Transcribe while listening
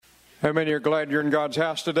How many are glad you're in God's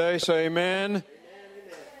house today? Say amen. Amen.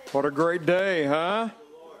 What a great day, huh?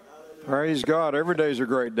 Praise God. Every day is a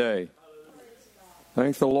great day.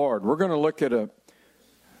 Thank the Lord. We're going to look at a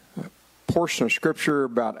portion of Scripture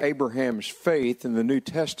about Abraham's faith in the New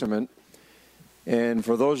Testament. And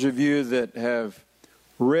for those of you that have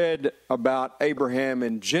read about Abraham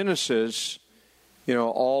in Genesis, you know,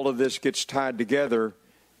 all of this gets tied together.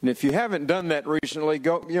 And if you haven't done that recently,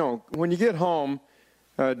 go, when you get home,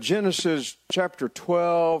 Genesis chapter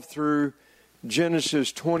 12 through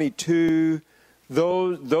Genesis 22,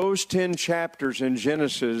 those 10 chapters in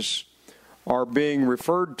Genesis are being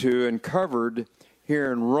referred to and covered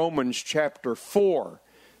here in Romans chapter 4.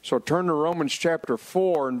 So turn to Romans chapter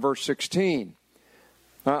 4 and verse 16.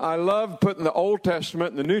 I love putting the Old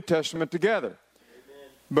Testament and the New Testament together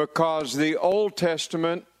because the Old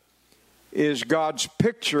Testament is God's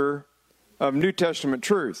picture of New Testament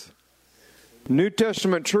truth. New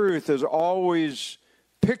Testament truth is always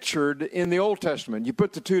pictured in the Old Testament. You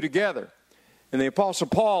put the two together. And the Apostle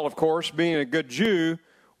Paul, of course, being a good Jew,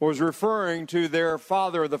 was referring to their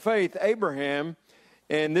father of the faith, Abraham,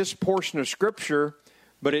 and this portion of Scripture,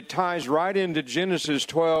 but it ties right into Genesis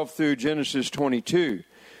 12 through Genesis 22.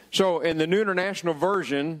 So in the New International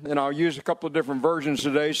Version, and I'll use a couple of different versions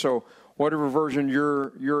today, so whatever version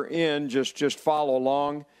you're in, just follow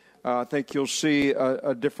along. I think you'll see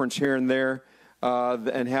a difference here and there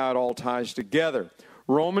and how it all ties together.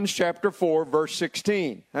 Romans chapter 4, verse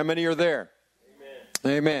 16. How many are there?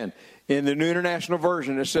 Amen. Amen. In the New International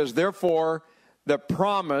Version, it says, therefore, the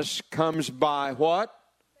promise comes by what?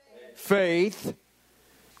 Faith,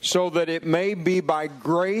 so that it may be by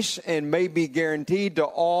grace and may be guaranteed to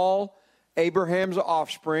all Abraham's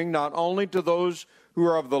offspring, not only to those who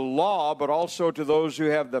are of the law, but also to those who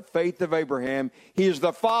have the faith of Abraham. He is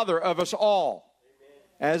the father of us all.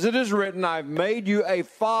 Amen. As it is written, I've made you a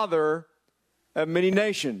father of many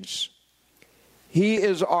nations. He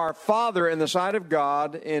is our Father in the sight of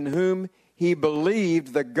God, in whom he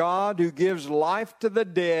believed, the God who gives life to the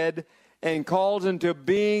dead and calls into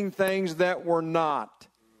being things that were not.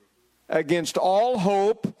 Against all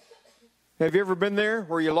hope. Have you ever been there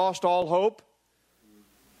where you lost all hope?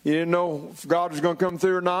 You didn't know if God was going to come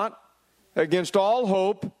through or not? Against all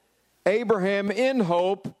hope, Abraham in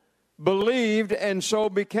hope believed and so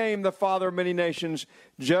became the father of many nations,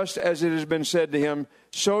 just as it has been said to him,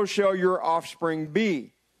 so shall your offspring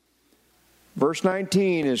be. Verse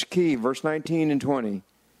 19 is key, verse 19 and 20.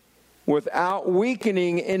 Without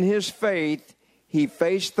weakening in his faith, he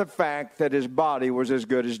faced the fact that his body was as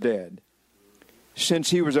good as dead, since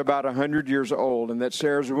he was about 100 years old, and that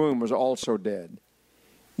Sarah's womb was also dead.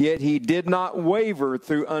 Yet he did not waver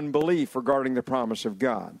through unbelief regarding the promise of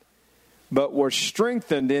God, but was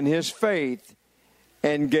strengthened in his faith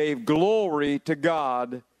and gave glory to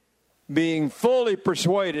God, being fully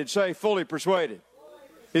persuaded. Say, fully persuaded.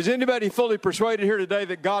 Is anybody fully persuaded here today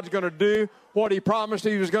that God's going to do what he promised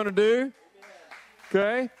he was going to do?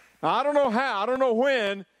 Okay. Now, I don't know how, I don't know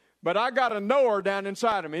when, but I got a knower down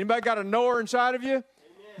inside of me. Anybody got a knower inside of you?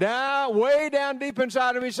 Down, way down deep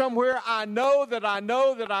inside of me somewhere, I know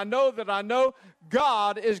that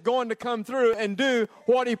God is going to come through and do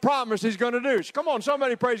what he promised he's going to do. So come on,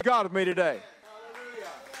 somebody praise God with me today. Hallelujah.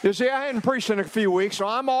 You see, I hadn't preached in a few weeks, so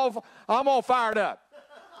I'm all fired up.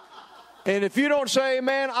 And if you don't say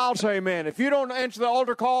amen, I'll say amen. If you don't answer the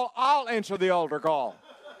altar call, I'll answer the altar call.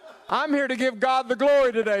 I'm here to give God the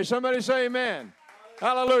glory today. Somebody say amen.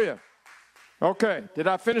 Hallelujah. Okay, did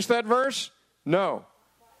I finish that verse? No.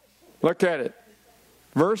 Look at it.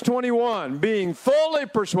 Verse 21, being fully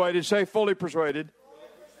persuaded, say fully persuaded,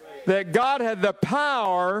 that God had the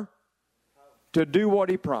power to do what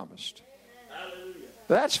he promised.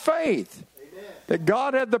 That's faith. That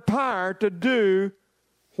God had the power to do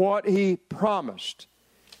what he promised.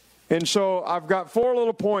 And so I've got 4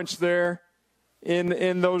 little points there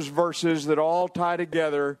in those verses that all tie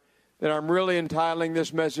together that I'm really entitling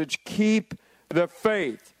this message, Keep the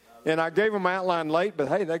Faith. And I gave them an outline late, but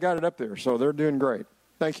hey, they got it up there, so they're doing great.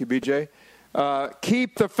 Thank you, BJ.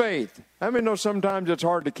 Keep the faith. How many know sometimes it's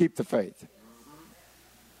hard to keep the faith?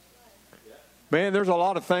 Man, there's a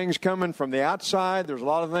lot of things coming from the outside. There's a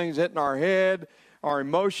lot of things hitting our head, our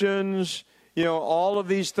emotions, all of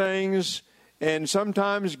these things. And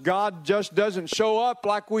sometimes God just doesn't show up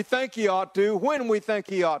like we think he ought to, when we think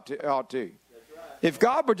he ought to. That's right. If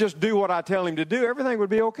God would just do what I tell him to do, everything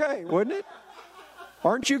would be okay, wouldn't it?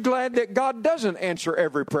 Aren't you glad that God doesn't answer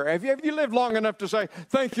every prayer? Have you lived long enough to say,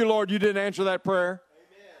 thank you, Lord, you didn't answer that prayer?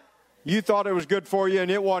 Amen. You thought it was good for you, and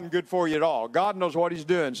it wasn't good for you at all. God knows what he's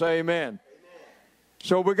doing. Say amen. Amen.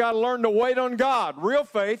 So we got to learn to wait on God. Real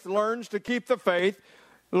faith learns to keep the faith.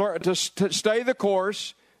 to stay the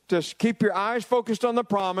course, to keep your eyes focused on the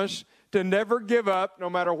promise, to never give up no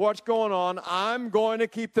matter what's going on. I'm going to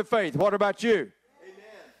keep the faith. What about you?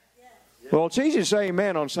 Amen. Well, it's easy to say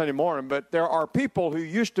amen on Sunday morning, but there are people who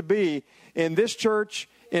used to be in this church,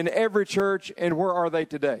 in every church, and where are they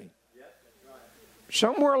today?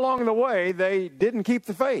 Somewhere along the way, they didn't keep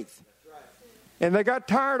the faith. And they got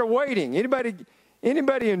tired of waiting.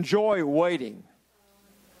 Anybody enjoy waiting?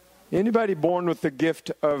 Anybody born with the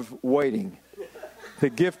gift of waiting? The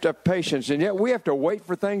gift of patience. And yet we have to wait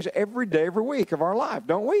for things every day, every week of our life,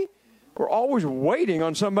 don't we? We're always waiting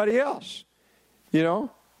on somebody else. You know,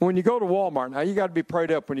 when you go to Walmart, now you got to be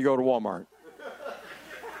prayed up when you go to Walmart.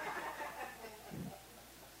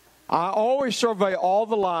 I always survey all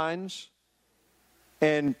the lines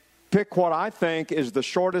and pick what I think is the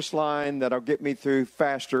shortest line that'll get me through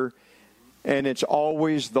faster, and it's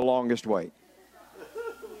always the longest wait.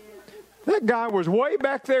 That guy was way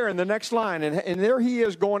back there in the next line, and there he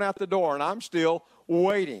is going out the door, and I'm still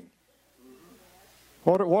waiting.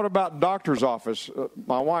 What about doctor's office?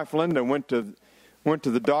 My wife Linda went to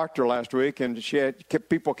the doctor last week, and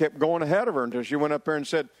people kept going ahead of her until she went up there and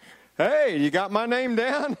said, "Hey, you got my name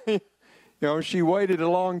down?" You know, she waited a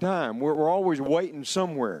long time. We're always waiting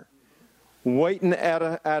somewhere, waiting at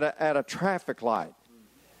a traffic light.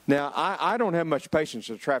 Now, I don't have much patience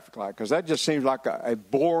at a traffic light because that just seems like a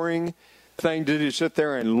boring thing to do, sit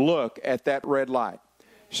there and look at that red light.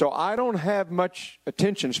 So I don't have much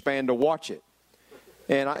attention span to watch it.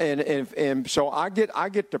 And so I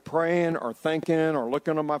get to praying or thinking or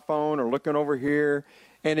looking on my phone or looking over here,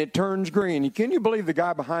 and it turns green. Can you believe the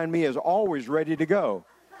guy behind me is always ready to go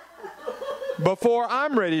before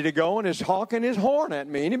I'm ready to go and is honking his horn at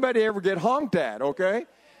me? Anybody ever get honked at, okay?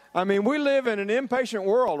 I mean, we live in an impatient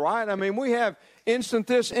world, right? I mean, we have instant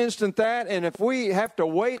this, instant that, and if we have to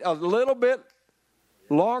wait a little bit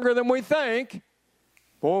longer than we think,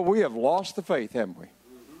 boy, we have lost the faith, haven't we?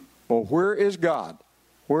 Well, where is God?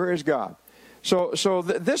 Where is God? So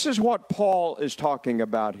this is what Paul is talking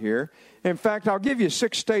about here. In fact, I'll give you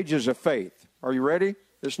 6 stages of faith. Are you ready?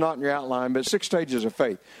 It's not in your outline, but 6 stages of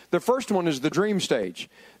faith. The first one is the dream stage.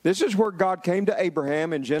 This is where God came to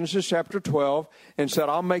Abraham in Genesis chapter 12 and said,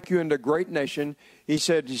 "I'll make you into a great nation." He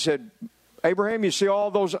said, "Abraham, you see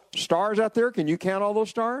all those stars out there? Can you count all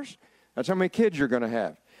those stars? That's how many kids you're going to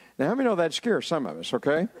have." Now, how many know that scares some of us,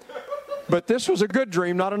 okay? But this was a good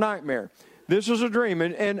dream, not a nightmare. This was a dream.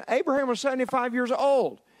 And Abraham was 75 years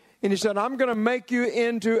old. And he said, "I'm going to make you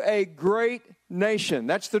into a great nation."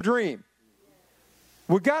 That's the dream.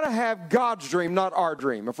 We've got to have God's dream, not our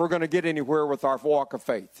dream, if we're going to get anywhere with our walk of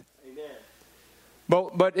faith.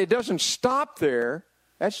 Amen. But it doesn't stop there.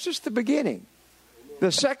 That's just the beginning. Amen.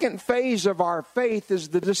 The second phase of our faith is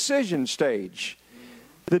the decision stage.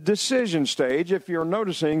 The decision stage, if you're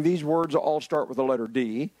noticing, these words all start with the letter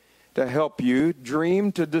D to help you.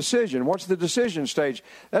 Dream to decision. What's the decision stage?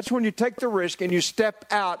 That's when you take the risk and you step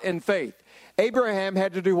out in faith. Abraham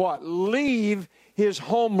had to do what? Leave his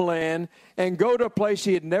homeland and go to a place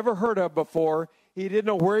he had never heard of before. He didn't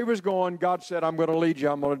know where he was going. God said, "I'm going to lead you.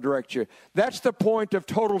 I'm going to direct you." That's the point of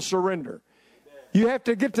total surrender. You have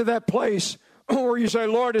to get to that place where you say,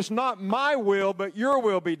 "Lord, it's not my will, but your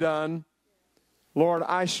will be done. Lord,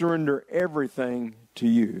 I surrender everything to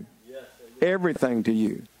you." Yes, everything to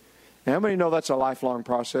you. Now, how many know that's a lifelong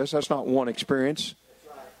process? That's not one experience.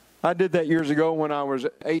 I did that years ago when I was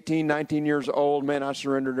 18, 19 years old. Man, I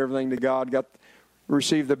surrendered everything to God,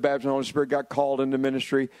 received the baptism of the Holy Spirit, got called into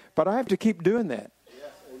ministry. But I have to keep doing that.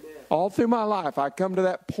 Yes, all through my life, I come to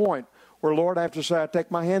that point where, Lord, I have to say, I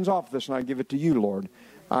take my hands off this and I give it to you, Lord.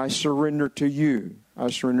 I surrender to you. I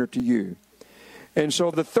surrender to you. And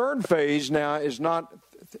so the third phase now is not,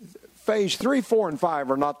 phase 3, 4, and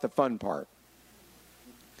 5 are not the fun part.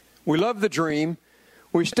 We love the dream.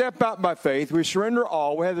 We step out by faith. We surrender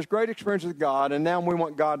all. We have this great experience with God, and now we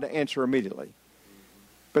want God to answer immediately.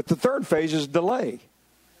 But the third phase is delay.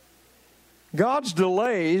 God's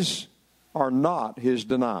delays are not his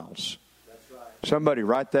denials. That's right. Somebody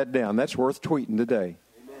write that down. That's worth tweeting today.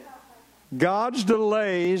 Amen. God's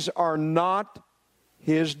delays are not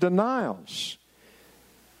his denials.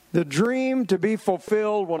 The dream to be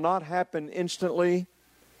fulfilled will not happen instantly.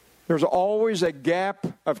 There's always a gap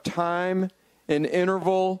of time, an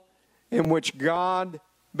interval in which God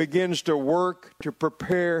begins to work to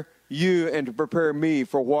prepare you and to prepare me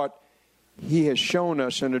for what he has shown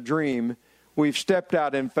us in a dream. We've stepped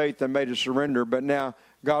out in faith and made a surrender, but now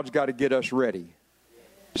God's got to get us ready.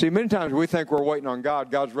 See, many times we think we're waiting on God.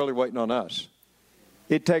 God's really waiting on us.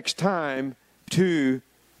 It takes time to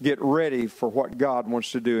get ready for what God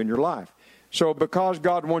wants to do in your life. So because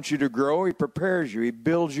God wants you to grow, He prepares you. He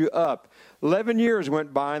builds you up. 11 years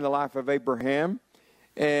went by in the life of Abraham,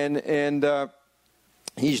 and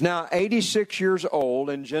he's now 86 years old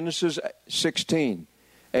in Genesis 16.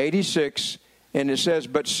 86, and it says,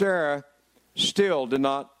 but Sarah still did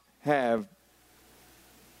not have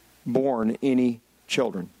born any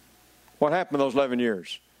children. What happened in those 11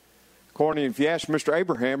 years? According, if you ask Mr.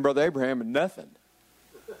 Abraham, Brother Abraham, nothing.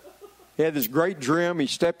 He had this great dream. He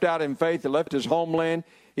stepped out in faith. He left his homeland.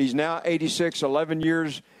 He's now 86, 11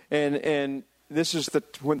 years, and this is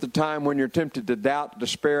the time when you're tempted to doubt,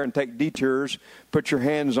 despair, and take detours. Put your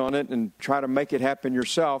hands on it and try to make it happen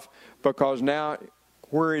yourself, because now,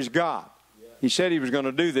 where is God? He said He was going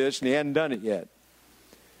to do this, and He hadn't done it yet.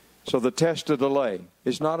 So the test of delay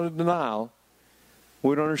is not a denial.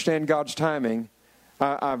 We don't understand God's timing.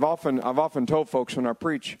 I've often told folks when I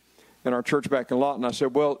preach in our church back in Lawton, I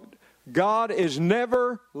said, well, God is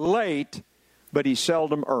never late, but He's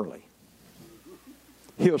seldom early.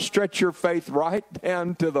 He'll stretch your faith right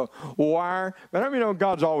down to the wire. But I mean,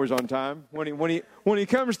 God's always on time. When he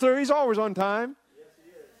comes through, He's always on time. Yes, He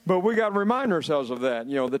is. But we got to remind ourselves of that.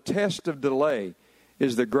 The test of delay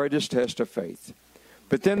is the greatest test of faith.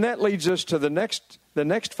 But then that leads us to the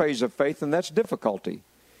next phase of faith, and that's difficulty.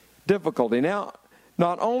 Difficulty. Now,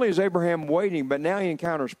 not only is Abraham waiting, but now he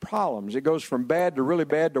encounters problems. It goes from bad to really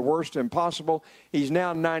bad to worse to impossible. He's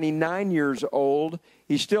now 99 years old.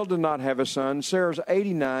 He still did not have a son. Sarah's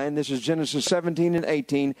 89. This is Genesis 17 and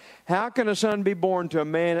 18. How can a son be born to a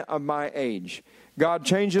man of my age? God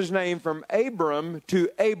changed his name from Abram to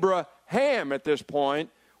Abraham at this point,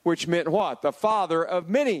 which meant what? The father of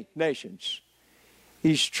many nations.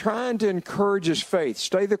 He's trying to encourage his faith.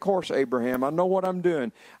 Stay the course, Abraham. I know what I'm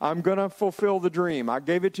doing. I'm going to fulfill the dream. I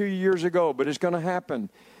gave it to you years ago, but it's going to happen.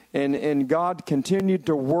 And God continued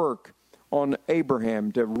to work on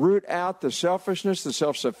Abraham to root out the selfishness, the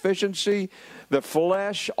self-sufficiency, the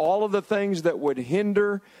flesh, all of the things that would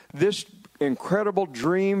hinder this incredible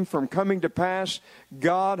dream from coming to pass.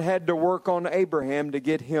 God had to work on Abraham to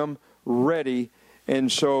get him ready.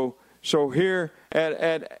 And so here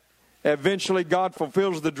eventually, God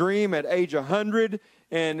fulfills the dream at age 100,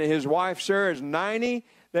 and his wife Sarah is 90.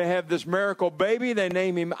 They have this miracle baby. They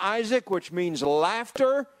name him Isaac, which means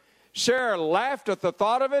laughter. Sarah laughed at the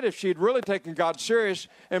thought of it. If she'd really taken God serious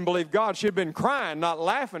and believed God, she'd been crying, not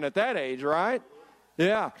laughing at that age, right?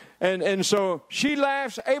 Yeah. And so she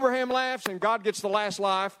laughs, Abraham laughs, and God gets the last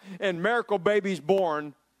laugh, and miracle baby's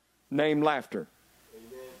born, named Laughter.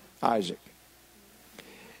 Amen. Isaac.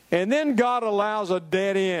 And then God allows a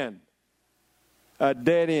dead end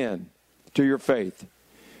to your faith.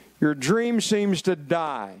 Your dream seems to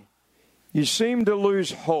die. You seem to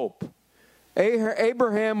lose hope.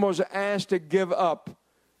 Abraham was asked to give up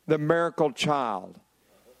the miracle child.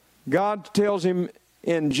 God tells him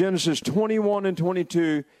in Genesis 21 and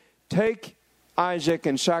 22, take Isaac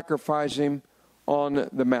and sacrifice him on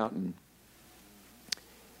the mountain.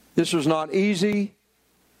 This was not easy.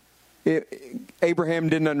 Abraham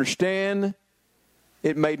didn't understand.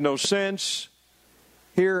 It made no sense.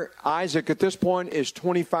 Here, Isaac at this point is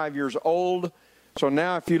 25 years old. So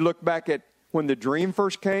now if you look back at when the dream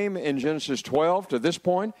first came in Genesis 12 to this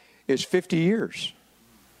point, it's 50 years.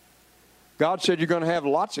 God said you're going to have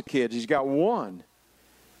lots of kids. He's got one.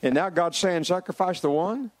 And now God's saying sacrifice the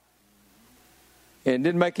one? And it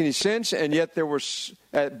didn't make any sense. And yet there was,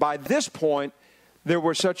 by this point, there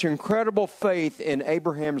was such incredible faith in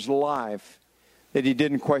Abraham's life that he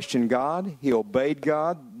didn't question God. He obeyed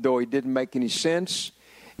God, though he didn't make any sense.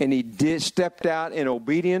 And he stepped out in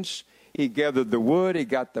obedience. He gathered the wood. He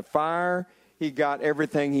got the fire. He got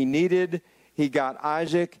everything he needed. He got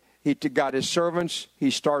Isaac. He got his servants.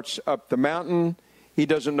 He starts up the mountain. He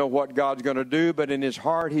doesn't know what God's going to do, but in his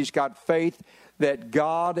heart he's got faith that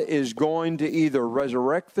God is going to either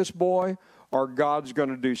resurrect this boy or God's going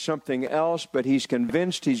to do something else, but he's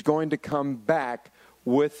convinced he's going to come back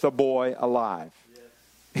with the boy alive.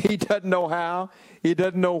 Yes. He doesn't know how. He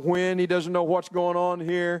doesn't know when. He doesn't know what's going on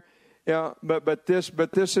here. Yeah, but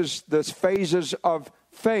this is the phases of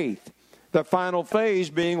faith. The final phase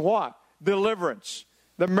being what? Deliverance,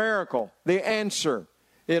 the miracle, the answer.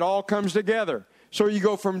 It all comes together. So you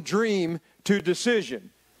go from dream to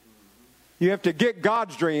decision. You have to get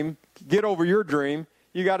God's dream, get over your dream.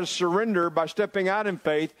 You got to surrender by stepping out in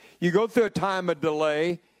faith. You go through a time of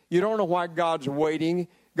delay. You don't know why God's waiting.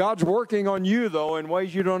 God's working on you, though, in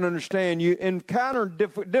ways you don't understand. You encounter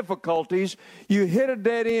difficulties. You hit a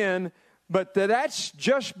dead end, but that's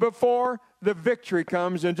just before the victory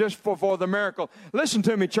comes and just before the miracle. Listen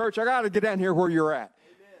to me, church. I got to get down here where you're at.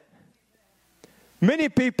 Many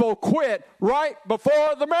people quit right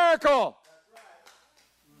before the miracle.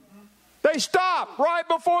 They stop right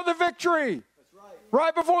before the victory.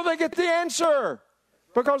 Right before they get the answer.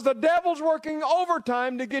 Because the devil's working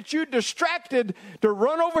overtime to get you distracted, to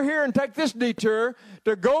run over here and take this detour,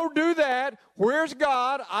 to go do that. Where's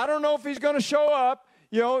God? I don't know if he's going to show up.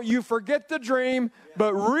 You forget the dream,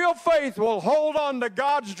 but real faith will hold on to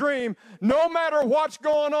God's dream no matter what's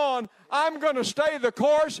going on. I'm going to stay the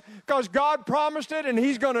course because God promised it and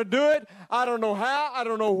he's going to do it. I don't know how. I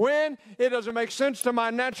don't know when. It doesn't make sense to my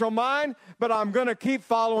natural mind, but I'm going to keep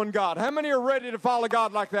following God. How many are ready to follow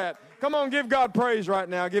God like that? Come on, give God praise right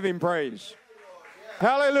now. Give him praise.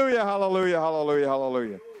 Hallelujah, hallelujah, hallelujah,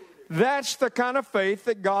 hallelujah. That's the kind of faith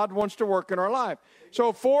that God wants to work in our life.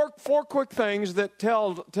 So four quick things that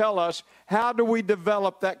tell us how do we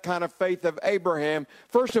develop that kind of faith of Abraham.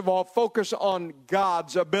 First of all, focus on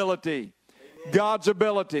God's ability. Amen. God's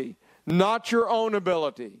ability. Not your own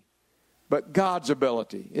ability, but God's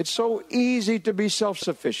ability. It's so easy to be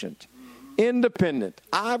self-sufficient, independent.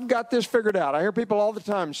 I've got this figured out. I hear people all the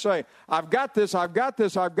time say, I've got this, I've got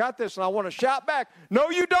this, I've got this, and I want to shout back, no,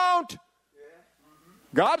 you don't.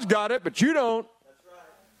 God's got it, but you don't.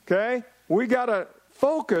 Okay? We got to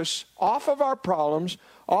focus off of our problems,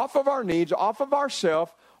 off of our needs, off of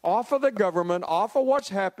ourselves, off of the government, off of what's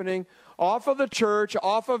happening, off of the church,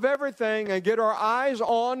 off of everything, and get our eyes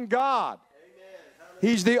on God.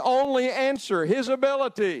 He's the only answer, his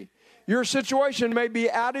ability. Your situation may be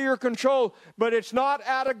out of your control, but it's not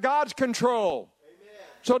out of God's control.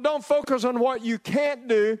 So don't focus on what you can't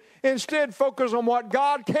do. Instead, focus on what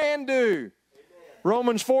God can do.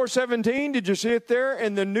 Romans 4:17, did you see it there?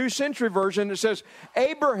 In the New Century Version, it says,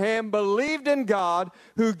 Abraham believed in God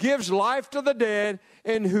who gives life to the dead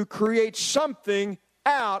and who creates something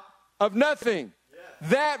out of nothing.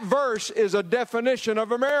 Yes. That verse is a definition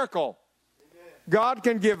of a miracle. Amen. God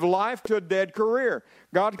can give life to a dead career.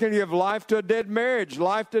 God can give life to a dead marriage,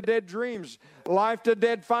 life to dead dreams, life to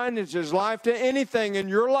dead finances, life to anything in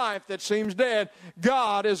your life that seems dead.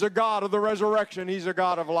 God is a God of the resurrection. He's a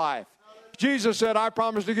God of life. Jesus said, I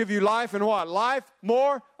promise to give you life and what? Life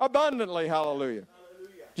more abundantly. Hallelujah.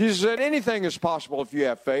 Hallelujah. Jesus said anything is possible if you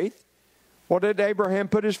have faith. What did Abraham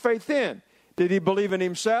put his faith in? Did he believe in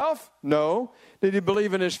himself? No. Did he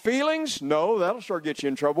believe in his feelings? No. That'll sure get you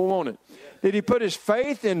in trouble, won't it? Did he put his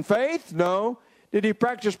faith in faith? No. Did he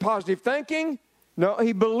practice positive thinking? No.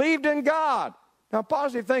 He believed in God. Now,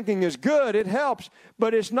 positive thinking is good. It helps.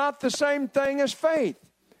 But it's not the same thing as faith.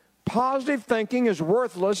 Positive thinking is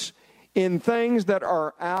worthless in things that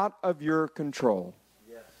are out of your control.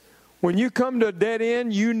 Yes. When you come to a dead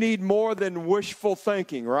end, you need more than wishful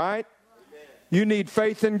thinking, right? Amen. You need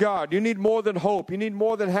faith in God. You need more than hope. You need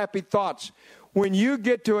more than happy thoughts. When you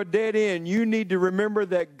get to a dead end, you need to remember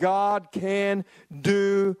that God can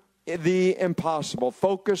do the impossible.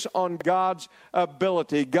 Focus on God's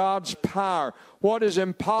ability, God's power. What is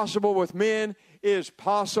impossible with men is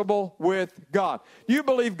possible with God. Do you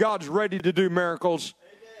believe God's ready to do miracles?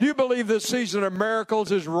 Do you believe this season of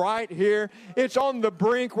miracles is right here? It's on the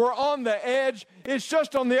brink. We're on the edge. It's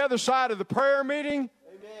just on the other side of the prayer meeting.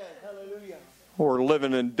 Amen. Hallelujah. We're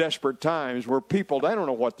living in desperate times where people, they don't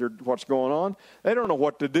know what's going on. They don't know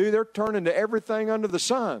what to do. They're turning to everything under the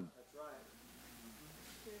sun.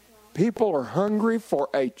 People are hungry for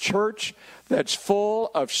a church that's full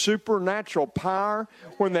of supernatural power.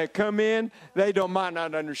 When they come in, they might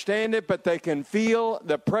not understand it, but they can feel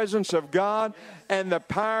the presence of God, and the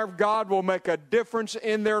power of God will make a difference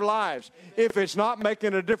in their lives. If it's not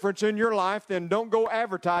making a difference in your life, then don't go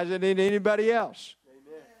advertise it in anybody else.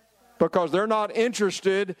 Because they're not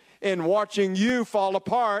interested in watching you fall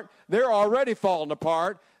apart. They're already falling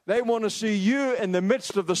apart. They want to see you in the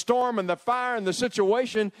midst of the storm and the fire and the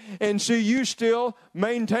situation and see you still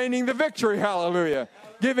maintaining the victory. Hallelujah.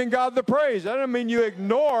 Giving God the praise. That doesn't mean you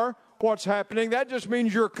ignore what's happening. That just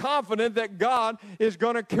means you're confident that God is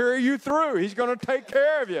going to carry you through. He's going to take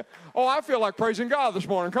care of you. Oh, I feel like praising God this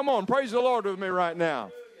morning. Come on, praise the Lord with me right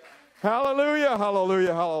now. Hallelujah,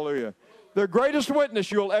 hallelujah, hallelujah. The greatest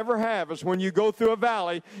witness you'll ever have is when you go through a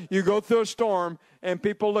valley, you go through a storm, and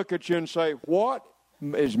people look at you and say, what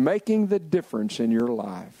is making the difference in your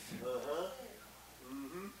life?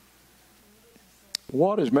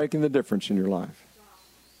 What is making the difference in your life?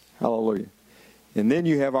 Hallelujah. And then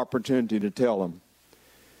you have opportunity to tell them.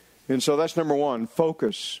 And so that's number one,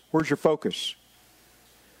 focus. Where's your focus?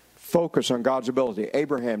 Focus on God's ability.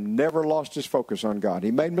 Abraham never lost his focus on God.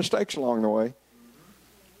 He made mistakes along the way.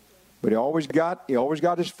 But he always got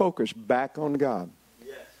his focus back on God.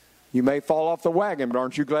 Yes. You may fall off the wagon, but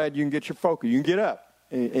aren't you glad you can get your focus? You can get up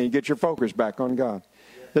and get your focus back on God.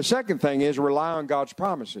 Yes. The second thing is rely on God's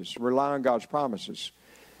promises. Rely on God's promises.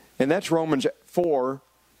 And that's Romans 4,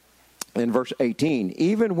 in verse 18,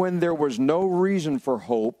 even when there was no reason for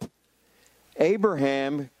hope,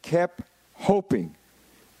 Abraham kept hoping.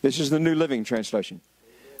 This is the New Living Translation.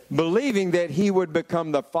 Believing that he would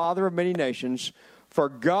become the father of many nations, for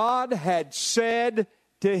God had said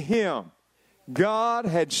to him,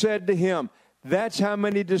 that's how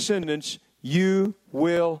many descendants you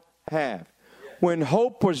will have. When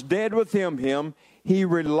hope was dead within him, he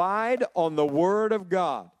relied on the Word of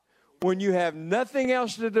God. When you have nothing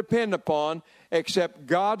else to depend upon except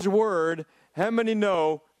God's Word, how many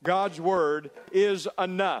know God's Word is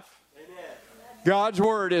enough? Amen. God's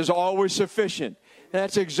Word is always sufficient.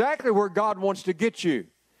 That's exactly where God wants to get you,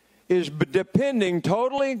 is depending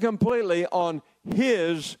totally and completely on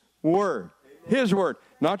His Word. His Word.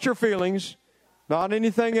 Not your feelings, not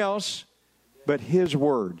anything else, but His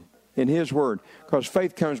Word. In His Word. Because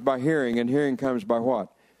faith comes by hearing, and hearing comes by what?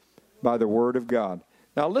 By the Word of God.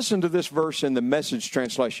 Now listen to this verse in the Message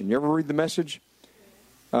translation. You ever read the Message?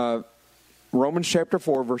 Romans chapter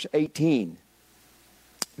 4, verse 18.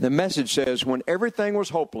 The Message says, when everything was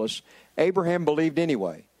hopeless, Abraham believed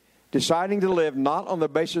anyway, deciding to live not on the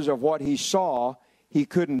basis of what he saw he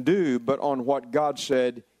couldn't do, but on what God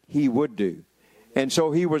said he would do. And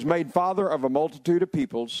so he was made father of a multitude of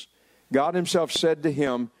peoples. God Himself said to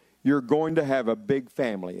him, you're going to have a big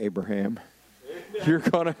family, Abraham. You're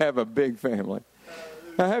going to have a big family.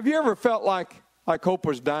 Now, have you ever felt like hope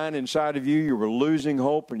was dying inside of you? You were losing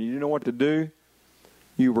hope and you didn't know what to do.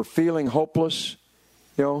 You were feeling hopeless,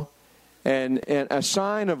 you know. And a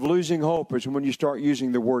sign of losing hope is when you start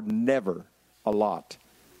using the word never a lot.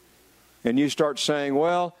 And you start saying,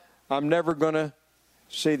 well, I'm never going to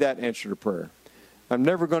see that answer to prayer. I'm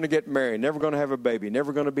never going to get married, never going to have a baby,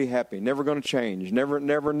 never going to be happy, never going to change,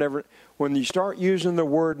 never. When you start using the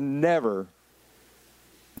word never,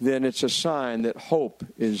 then it's a sign that hope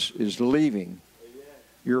is leaving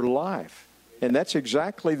your life. And that's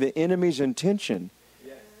exactly the enemy's intention,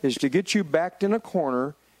 is to get you backed in a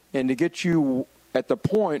corner and to get you at the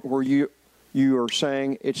point where you are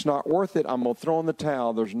saying, it's not worth it, I'm going to throw in the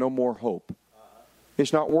towel, there's no more hope.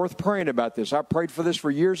 It's not worth praying about this. I prayed for this for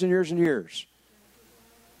years and years and years.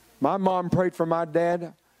 My mom prayed for my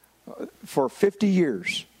dad for 50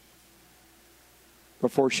 years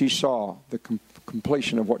before she saw the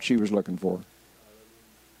completion of what she was looking for.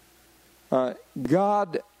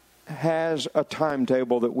 God has a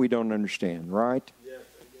timetable that we don't understand, right?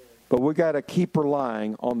 But we got to keep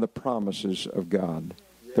relying on the promises of God.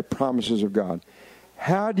 The promises of God.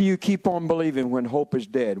 How do you keep on believing when hope is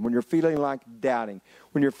dead? When you're feeling like doubting?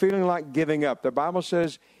 When you're feeling like giving up? The Bible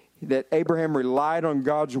says that Abraham relied on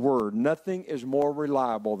God's Word. Nothing is more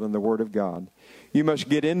reliable than the Word of God. You must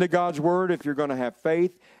get into God's Word if you're going to have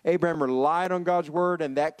faith. Abraham relied on God's Word,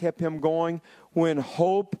 and that kept him going when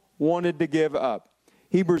hope wanted to give up.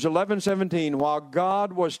 Hebrews 11:17, while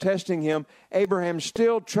God was testing him, Abraham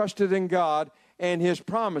still trusted in God and His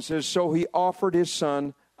promises, so he offered his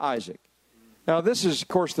son Isaac. Now this is, of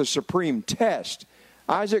course, the supreme test.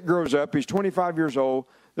 Isaac grows up, he's 25 years old,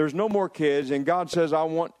 there's no more kids, and God says, I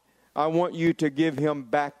want you to give him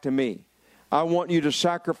back to me. I want you to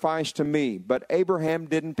sacrifice to me. But Abraham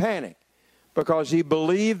didn't panic because he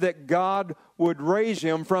believed that God would raise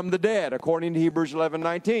him from the dead, according to Hebrews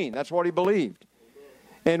 11:19. That's what he believed.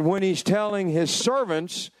 And when he's telling his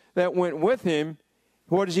servants that went with him,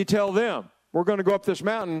 what does he tell them? We're going to go up this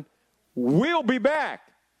mountain. We'll be back.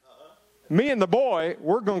 Me and the boy,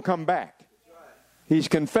 we're going to come back. He's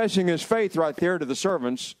confessing his faith right there to the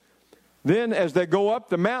servants. Then as they go up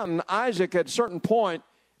the mountain, Isaac at a certain point,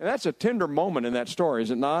 and that's a tender moment in that story,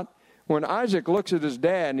 is it not? When Isaac looks at his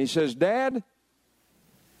dad and he says, Dad,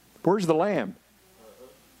 where's the lamb?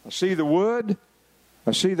 I see the wood.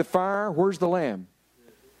 I see the fire. Where's the lamb?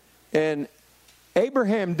 And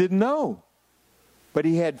Abraham didn't know. But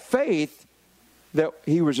he had faith that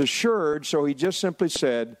he was assured, so he just simply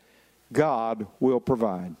said, God will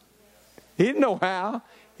provide. He didn't know how.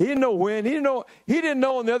 He didn't know when. He didn't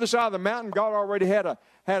know on the other side of the mountain God already had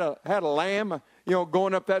a lamb,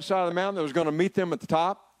 going up that side of the mountain that was going to meet them at the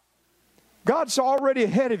top. God's already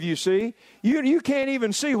ahead of you, see. You can't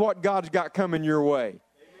even see what God's got coming your way.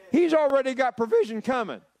 He's already got provision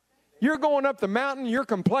coming. You're going up the mountain, you're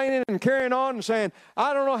complaining and carrying on and saying,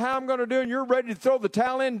 I don't know how I'm going to do it, and you're ready to throw the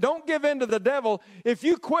towel in. Don't give in to the devil. If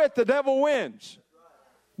you quit, the devil wins.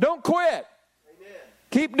 Don't quit. Amen.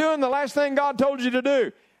 Keep doing the last thing God told you to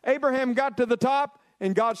do. Abraham got to the top,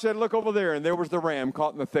 and God said, look over there. And there was the ram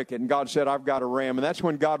caught in the thicket. And God said, I've got a ram. And that's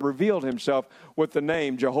when God revealed himself with the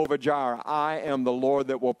name Jehovah Jireh. I am the Lord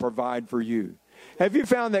that will provide for you. Have you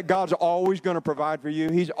found that God's always going to provide for you?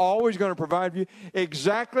 He's always going to provide for you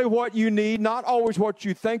exactly what you need, not always what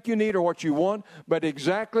you think you need or what you want, but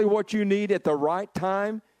exactly what you need at the right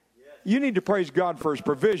time. You need to praise God for His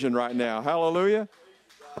provision right now. Hallelujah.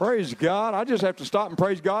 Praise God. I just have to stop and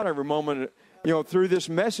praise God every moment, through this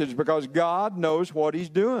message, because God knows what He's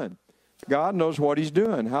doing. God knows what He's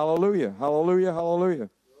doing. Hallelujah. Hallelujah. Hallelujah.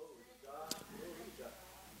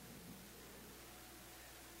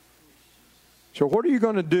 So what are you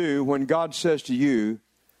going to do when God says to you,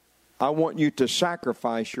 I want you to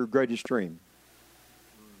sacrifice your greatest dream?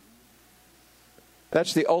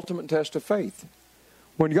 That's the ultimate test of faith.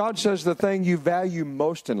 When God says the thing you value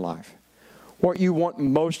most in life, what you want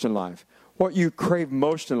most in life, what you crave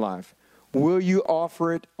most in life, will you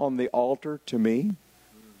offer it on the altar to me?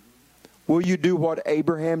 Will you do what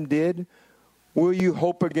Abraham did? Will you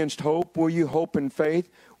hope against hope? Will you hope in faith?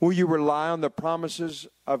 Will you rely on the promises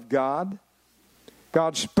of God?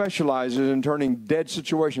 God specializes in turning dead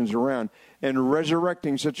situations around and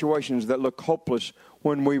resurrecting situations that look hopeless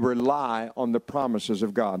when we rely on the promises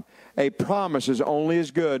of God. A promise is only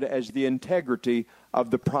as good as the integrity of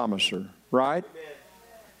the promiser, right? Amen.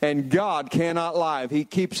 And God cannot lie. He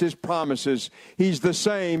keeps His promises. He's the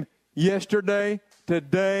same yesterday,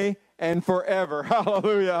 today, and forever.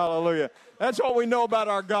 Hallelujah, hallelujah. That's what we know about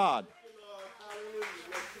our God.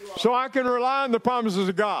 So I can rely on the promises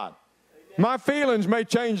of God. My feelings may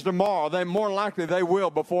change tomorrow. Then more likely they will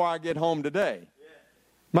before I get home today.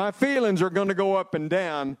 My feelings are going to go up and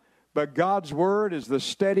down, but God's Word is the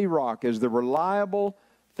steady rock, is the reliable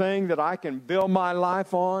thing that I can build my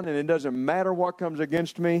life on, and it doesn't matter what comes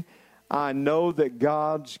against me. I know that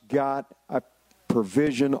God's got a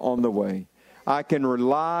provision on the way. I can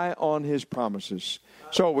rely on His promises.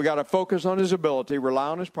 So we got to focus on His ability, rely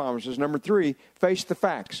on His promises. Number 3, face the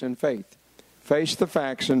facts in faith. Face the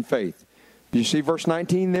facts in faith. Do you see verse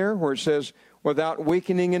 19 there where it says, without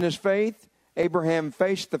weakening in his faith, Abraham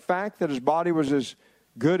faced the fact that his body was as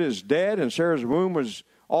good as dead and Sarah's womb was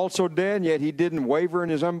also dead, and yet he didn't waver in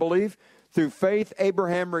his unbelief. Through faith,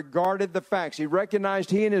 Abraham regarded the facts. He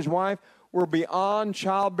recognized he and his wife were beyond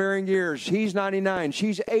childbearing years. He's 99,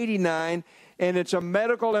 she's 89, and it's a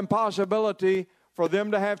medical impossibility for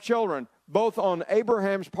them to have children, both on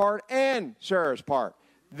Abraham's part and Sarah's part.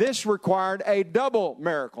 This required a double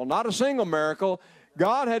miracle, not a single miracle.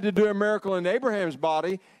 God had to do a miracle in Abraham's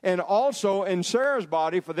body and also in Sarah's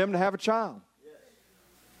body for them to have a child.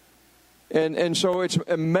 And so it's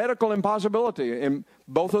a medical impossibility in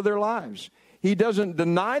both of their lives. He doesn't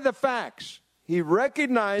deny the facts. He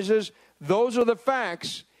recognizes those are the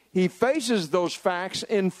facts. He faces those facts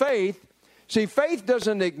in faith. See, faith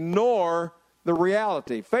doesn't ignore the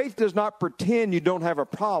reality. Faith does not pretend you don't have a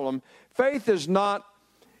problem. Faith is not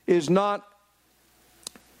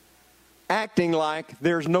acting like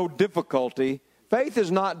there's no difficulty. Faith is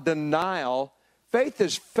not denial. Faith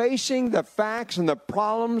is facing the facts and the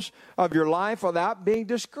problems of your life without being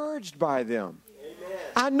discouraged by them. Amen.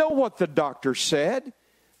 I know what the doctor said.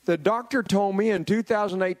 The doctor told me in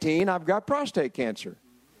 2018 I've got prostate cancer.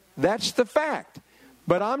 That's the fact.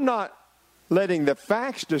 But I'm not letting the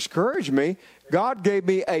facts discourage me. God gave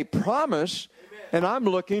me a promise, and I'm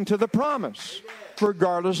looking to the promise,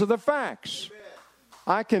 regardless of the facts.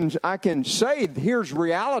 I can say, here's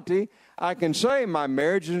reality. I can say my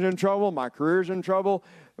marriage is in trouble, my career is in trouble,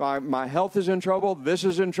 my health is in trouble, this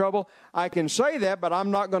is in trouble. I can say that, but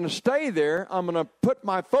I'm not going to stay there. I'm going to put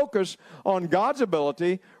my focus on God's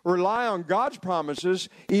ability, rely on God's promises.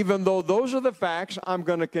 Even though those are the facts, I'm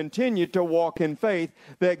going to continue to walk in faith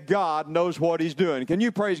that God knows what He's doing. Can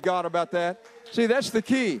you praise God about that? See, that's the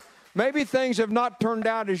key. Maybe things have not turned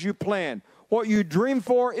out as you planned. What you dream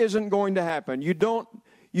for isn't going to happen. You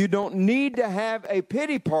don't need to have a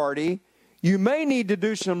pity party. You may need to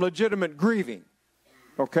do some legitimate grieving.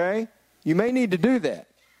 Okay? You may need to do that.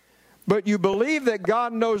 But you believe that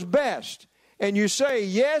God knows best. And you say,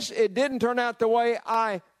 yes, it didn't turn out the way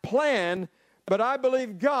I planned, but I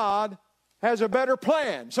believe God has a better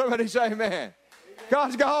plan. Somebody say amen.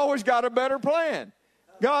 God's always got a better plan.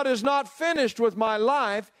 God is not finished with my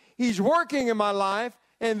life. He's working in my life.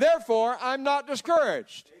 And therefore, I'm not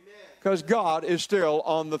discouraged because God is still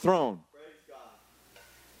on the throne.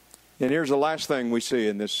 And here's the last thing we see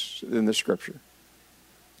in this scripture.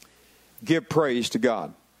 Give praise to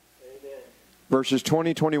God. Amen. Verses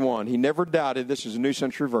 20, 21. He never doubted, this is a New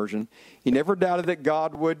Century Version, he never doubted that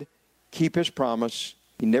God would keep His promise.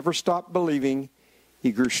 He never stopped believing.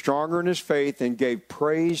 He grew stronger in his faith and gave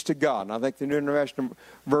praise to God. And I think the New International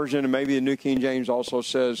Version and maybe the New King James also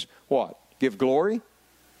says what? Give glory?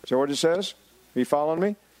 Is that what it says? Are you following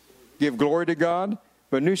me? Give glory to God.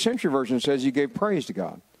 But New Century Version says he gave praise to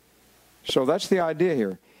God. So that's the idea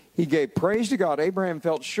here. He gave praise to God. Abraham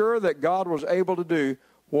felt sure that God was able to do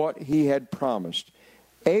what he had promised.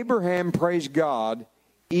 Abraham praised God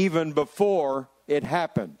even before it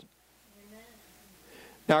happened. Amen.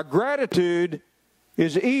 Now, gratitude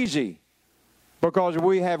is easy because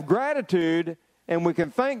we have gratitude and we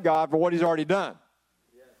can thank God for what he's already done.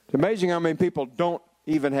 It's amazing how many people don't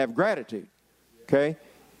even have gratitude. Okay?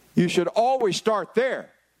 You should always start there.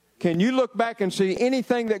 Can you look back and see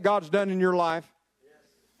anything that God's done in your life?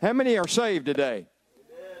 How many are saved today?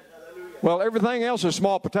 Well, everything else is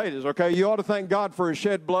small potatoes, okay? You ought to thank God for his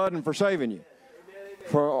shed blood and for saving you.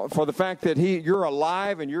 For the fact that you're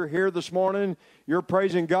alive and you're here this morning, you're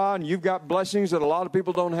praising God, and you've got blessings that a lot of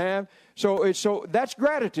people don't have. So that's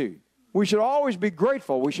gratitude. We should always be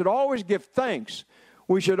grateful. We should always give thanks.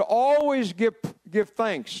 We should always give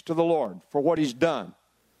thanks to the Lord for what he's done.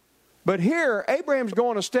 But here, Abraham's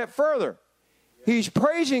going a step further. He's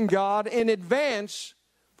praising God in advance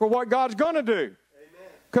for what God's going to do.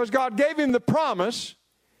 Because God gave him the promise.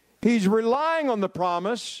 He's relying on the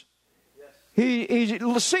promise. He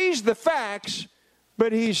sees the facts,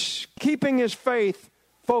 but he's keeping his faith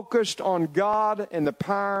focused on God and the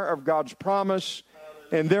power of God's promise.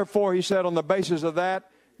 And therefore, he said on the basis of that,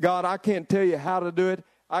 God, I can't tell you how to do it.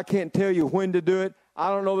 I can't tell you when to do it. I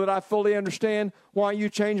don't know that I fully understand why you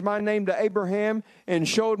changed my name to Abraham and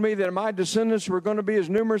showed me that my descendants were going to be as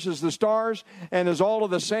numerous as the stars and as all of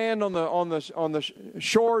the sand on the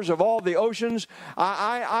shores of all the oceans.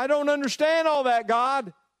 I don't understand all that,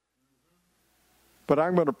 God. But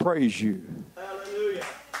I'm going to praise you. Hallelujah.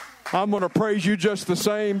 I'm going to praise you just the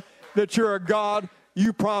same, that you're a God.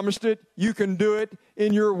 You promised it. You can do it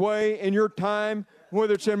in your way, in your time.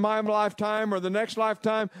 Whether it's in my lifetime or the next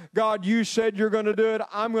lifetime, God, you said you're going to do it.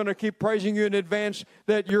 I'm going to keep praising you in advance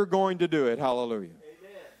that you're going to do it. Hallelujah. Amen.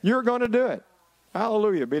 You're going to do it.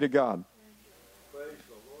 Hallelujah. Be to God. Praise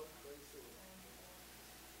the Lord. Praise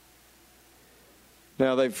the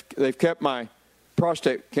Lord. Now, they've kept my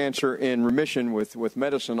prostate cancer in remission with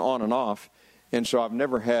medicine on and off, and so I've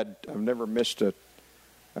never missed a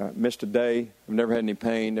day. I've never had any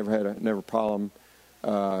pain. Never had a problem.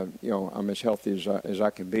 I'm as healthy as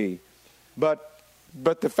I can be, but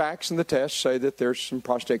the facts and the tests say that there's some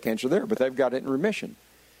prostate cancer there, but they've got it in remission.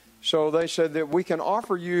 So they said that we can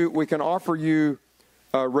offer you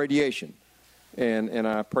radiation, and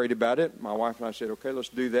I prayed about it. My wife and I said, okay, let's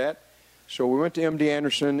do that. So we went to MD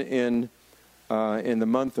Anderson in the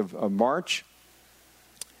month of March,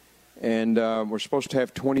 and we're supposed to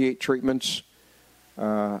have 28 treatments.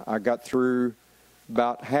 I got through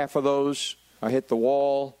about half of those. I hit the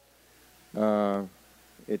wall.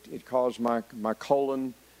 It caused my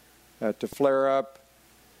colon to flare up.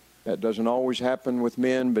 That doesn't always happen with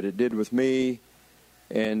men, but it did with me.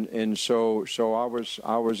 And so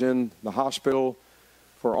I was in the hospital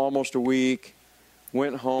for almost a week.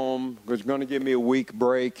 Went home. Was going to give me a week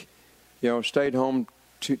break. Stayed home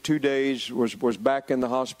 2 days. Was back in the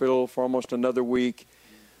hospital for almost another week.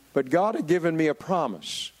 But God had given me a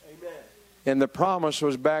promise. Amen. And the promise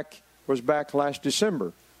was back last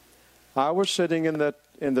December. I was sitting in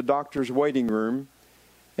the doctor's waiting room,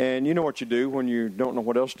 and you know what you do when you don't know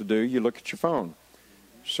what else to do, you look at your phone.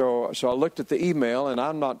 So I looked at the email, and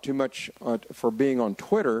I'm not too much for being on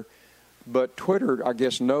Twitter, but Twitter, I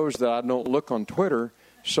guess, knows that I don't look on Twitter,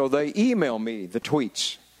 so they email me the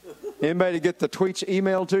tweets. Anybody get the tweets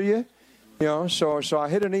emailed to you? So I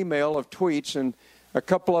hit an email of tweets, and a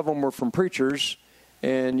couple of them were from preachers.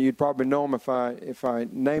 And you'd probably know them if I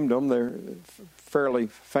named them. They're fairly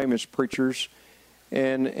famous preachers.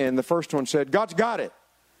 And the first one said, God's got it.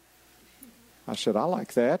 I said, I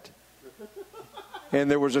like that. And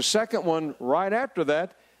there was a second one right after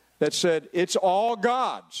that said, it's all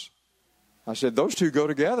God's. I said, those two go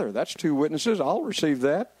together. That's two witnesses. I'll receive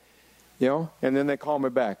that. And then they called me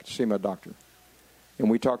back to see my doctor. And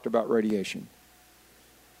we talked about radiation.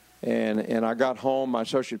 And I got home. My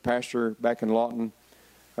associate pastor back in Lawton,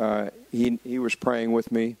 he was praying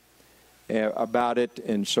with me about it,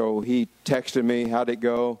 and so he texted me, how'd it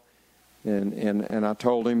go? And I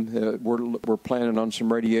told him that we're planning on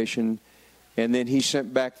some radiation, and then he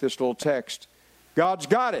sent back this little text, God's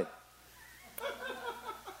got it.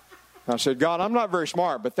 I said, God, I'm not very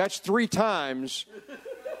smart, but that's 3 times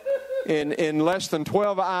in less than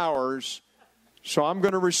 12 hours, so I'm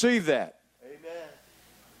going to receive that.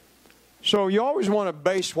 So you always want to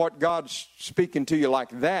base what God's speaking to you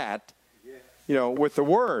like that, with the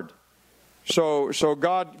Word. So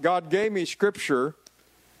God gave me Scripture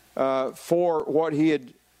for what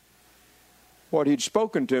He'd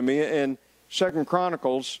spoken to me in 2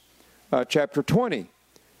 Chronicles chapter 20.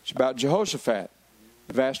 It's about Jehoshaphat,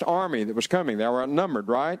 the vast army that was coming. They were outnumbered,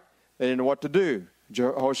 right? They didn't know what to do.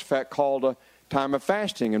 Jehoshaphat called a time of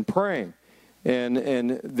fasting and praying. And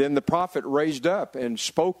then the prophet raised up and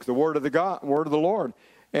spoke the word of the Lord,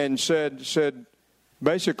 and said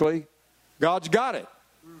basically, God's got it.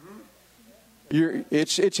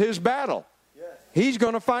 It's his battle. Yes. He's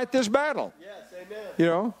going to fight this battle. Yes, amen. You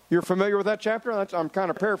know, you're familiar with that chapter? I'm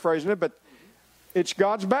kind of paraphrasing it, but it's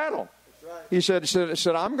God's battle. That's right. He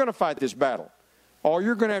said, I'm going to fight this battle. All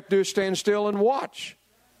you're going to have to do is stand still and watch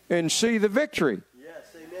and see the victory.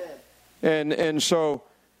 Yes, amen. And so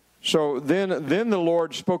then the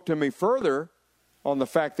Lord spoke to me further on the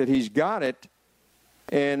fact that he's got it.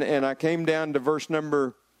 And I came down to verse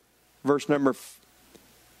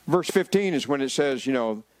 15 is when it says, you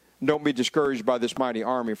know, don't be discouraged by this mighty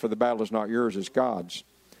army, for the battle is not yours, it's God's.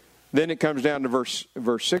 Then it comes down to verse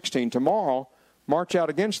 16. Tomorrow, march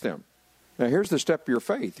out against them. Now, here's the step of your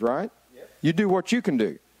faith, right? Yep. You do what you can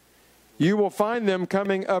do. You will find them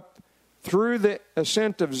coming up through the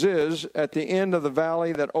ascent of Ziz at the end of the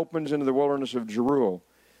valley that opens into the wilderness of Jeruel.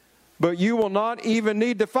 But you will not even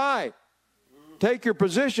need to fight. Take your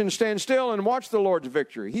position, stand still, and watch the Lord's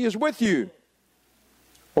victory. He is with you.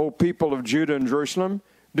 O people of Judah and Jerusalem,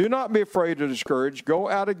 do not be afraid or discouraged. Go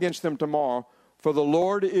out against them tomorrow, for the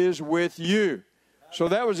Lord is with you. So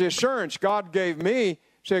that was the assurance God gave me.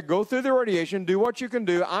 He said, go through the radiation, do what you can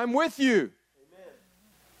do. I'm with you.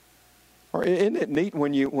 Amen. Isn't it neat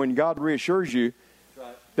when God reassures you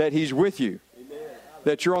that he's with you? Amen.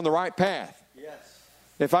 That you're on the right path? Yes.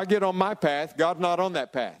 If I get on my path, God's not on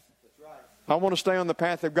that path. I want to stay on the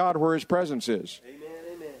path of God where his presence is.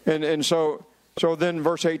 Amen, amen. And so then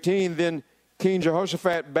verse 18, then King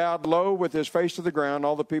Jehoshaphat bowed low with his face to the ground.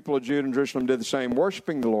 All the people of Judah and Jerusalem did the same,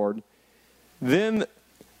 worshiping the Lord. Then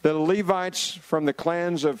the Levites from the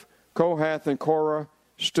clans of Kohath and Korah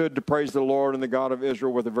stood to praise the Lord and the God of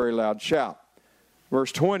Israel with a very loud shout.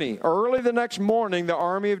 Verse 20, early the next morning, the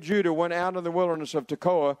army of Judah went out in the wilderness of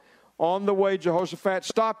Tekoa. On the way, Jehoshaphat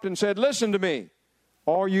stopped and said, listen to me.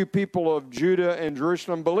 All you people of Judah and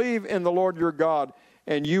Jerusalem, believe in the Lord your God,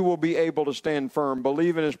 and you will be able to stand firm.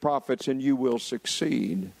 Believe in his prophets, and you will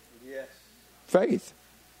succeed. Yes. Faith.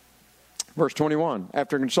 Verse 21,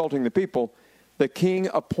 after consulting the people, the king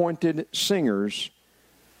appointed singers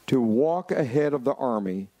to walk ahead of the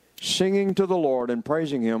army, singing to the Lord and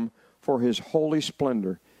praising him for his holy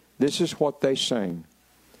splendor. This is what they sang.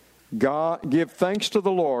 God, give thanks to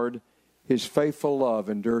the Lord, his faithful love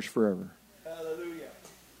endures forever.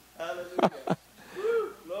 Hallelujah.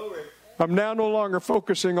 Woo, glory. I'm now no longer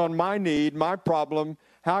focusing on my need, my problem,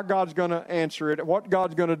 how God's going to answer it, what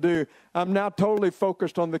God's going to do. I'm now totally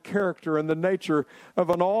focused on the character and the nature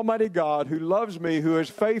of an almighty God who loves me, who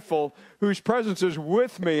is faithful, whose presence is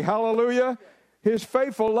with me. Hallelujah. His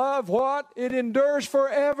faithful love, what? It endures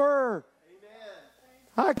forever.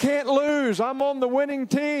 Amen. I can't lose. I'm on the winning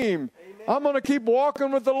team. Amen. I'm going to keep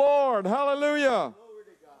walking with the Lord. Hallelujah.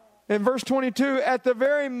 In verse 22, at the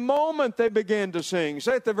very moment they began to sing.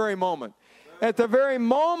 Say at the very moment. At the very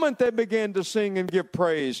moment they began to sing and give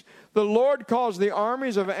praise, the Lord caused the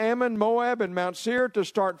armies of Ammon, Moab, and Mount Seir to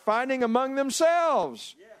start fighting among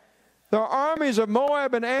themselves. The armies of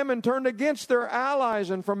Moab and Ammon turned against their allies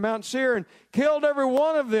and from Mount Seir and killed every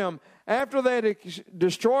one of them. After they had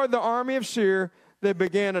destroyed the army of Seir, they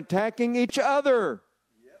began attacking each other.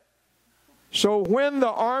 So when the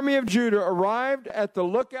army of Judah arrived at the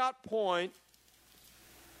lookout point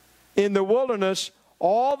in the wilderness,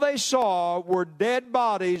 all they saw were dead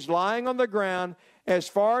bodies lying on the ground. As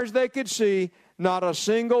far as they could see, not a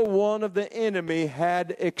single one of the enemy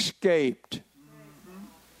had escaped.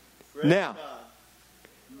 Mm-hmm. Now,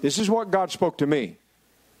 this is what God spoke to me.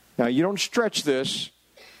 Now, you don't stretch this.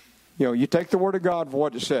 You know, you take the Word of God for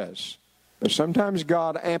what it says. But sometimes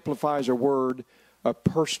God amplifies a word, a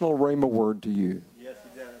personal rhema word to you. Yes,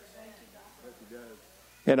 he does. Yes, he does.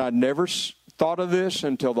 And I never thought of this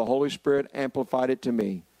until the Holy Spirit amplified it to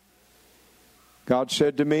me. God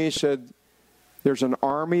said to me, he said, there's an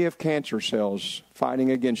army of cancer cells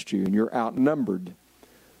fighting against you, and you're outnumbered.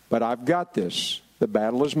 But I've got this. The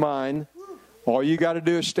battle is mine. All you got to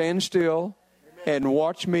do is stand still and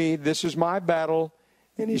watch me. This is my battle.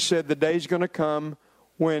 And he said the day's going to come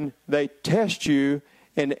when they test you,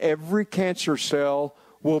 and every cancer cell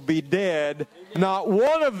will be dead. Amen. Not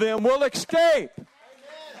one of them will escape. Amen.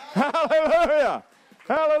 Hallelujah.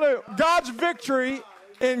 Hallelujah. God's victory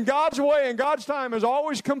in God's way, in God's time, is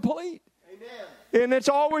always complete. Amen. And it's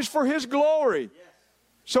always for his glory. Yes.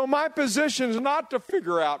 So my position is not to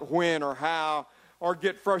figure out when or how or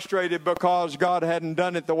get frustrated because God hadn't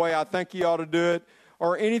done it the way I think he ought to do it,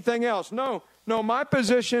 or anything else. No, my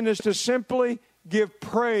position is to simply give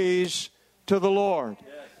praise to the Lord.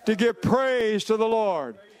 To give praise to the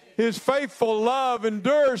Lord. His faithful love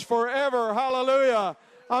endures forever. Hallelujah.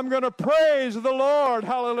 I'm going to praise the Lord.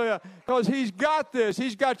 Hallelujah. Because He's got this.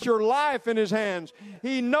 He's got your life in His hands.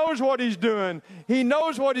 He knows what He's doing. He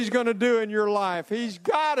knows what He's going to do in your life. He's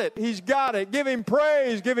got it. He's got it. Give Him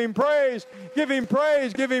praise. Give Him praise. Give Him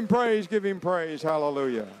praise. Give Him praise. Give Him praise.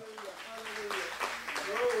 Hallelujah.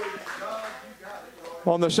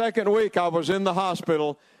 On the second week, I was in the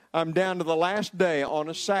hospital. I'm down to the last day on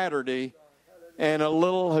a Saturday, and a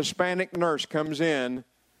little Hispanic nurse comes in.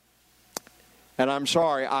 And I'm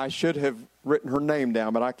sorry, I should have written her name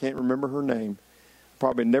down, but I can't remember her name.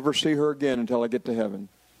 Probably never see her again until I get to heaven.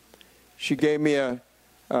 She gave me a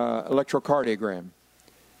electrocardiogram.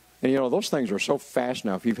 And, you know, those things are so fast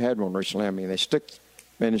now. If you've had one recently, I mean, they stick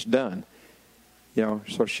and it's done. You know,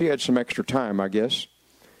 so she had some extra time, I guess.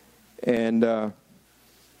 And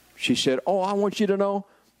she said, oh, I want you to know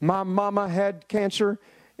my mama had cancer,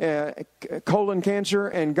 colon cancer,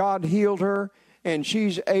 and God healed her. And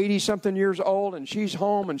she's 80-something years old, and she's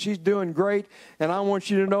home, and she's doing great. And I want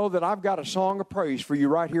you to know that I've got a song of praise for you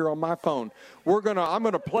right here on my phone. I'm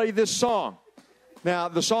gonna play this song. Now,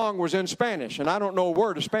 the song was in Spanish, and I don't know a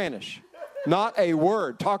word of Spanish. Not a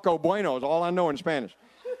word. Taco bueno is all I know in Spanish.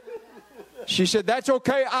 She said, that's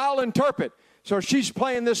okay, I'll interpret. So she's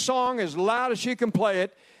playing this song as loud as she can play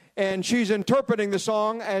it, and she's interpreting the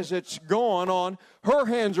song as it's going on. Her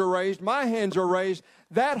hands are raised, my hands are raised.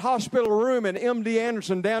 That hospital room in MD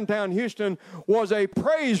Anderson, downtown Houston, was a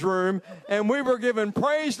praise room, and we were giving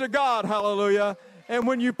praise to God, hallelujah. And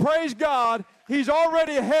when you praise God, He's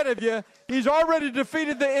already ahead of you. He's already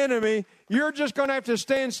defeated the enemy. You're just going to have to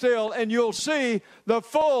stand still, and you'll see the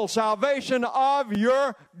full salvation of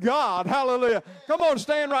your God, hallelujah. Come on,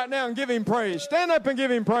 stand right now and give Him praise. Stand up and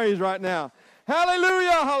give Him praise right now.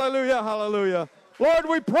 Hallelujah, hallelujah, hallelujah. Lord,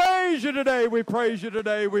 we praise You today. We praise You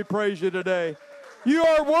today. We praise You today. You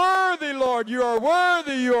are worthy, Lord. You are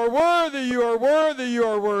worthy. You are worthy. You are worthy. You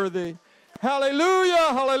are worthy.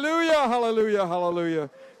 Hallelujah, hallelujah, hallelujah, hallelujah.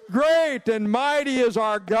 Great and mighty is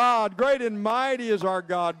our God. Great and mighty is our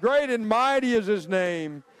God. Great and mighty is His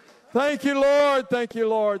name. Thank You, Lord. Thank You,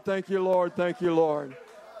 Lord. Thank You, Lord. Thank You, Lord.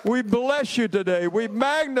 We bless You today. We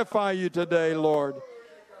magnify You today, Lord.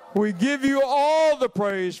 We give You all the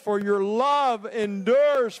praise, for Your love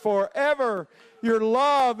endures forever. Your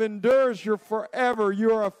love endures forever.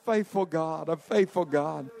 You are a faithful God, a faithful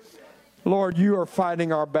God. Lord, You are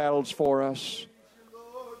fighting our battles for us.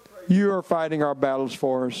 You are fighting our battles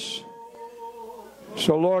for us.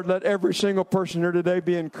 So, Lord, let every single person here today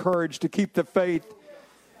be encouraged to keep the faith,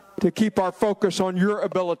 to keep our focus on Your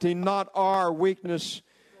ability, not our weakness,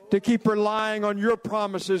 to keep relying on Your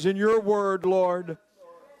promises and Your word, Lord.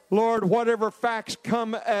 Lord, whatever facts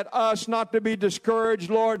come at us, not to be discouraged,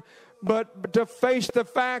 Lord, but to face the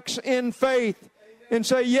facts in faith and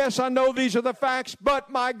say, yes, I know these are the facts, but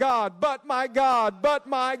my God, but my God, but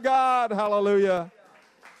my God, hallelujah.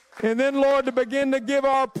 And then, Lord, to begin to give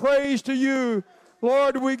our praise to You.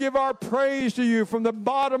 Lord, we give our praise to You from the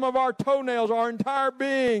bottom of our toenails, our entire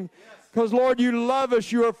being, because, Lord, You love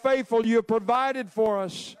us, You are faithful, You have provided for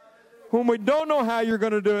us. When we don't know how You're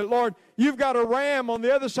going to do it, Lord, You've got a ram on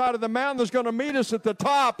the other side of the mountain that's going to meet us at the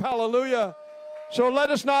top, hallelujah. So let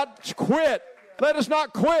us not quit. Let us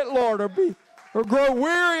not quit, Lord, or grow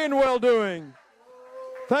weary in well-doing.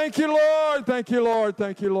 Thank You, Lord. Thank You, Lord.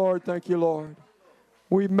 Thank You, Lord. Thank You, Lord.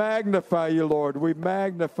 We magnify You, Lord. We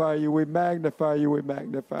magnify You. We magnify You. We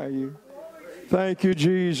magnify You. Thank You,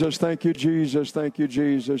 Jesus. Thank You, Jesus. Thank You,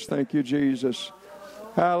 Jesus. Thank You, Jesus.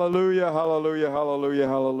 Hallelujah, hallelujah, hallelujah,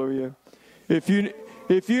 hallelujah. If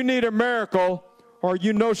you need a miracle, or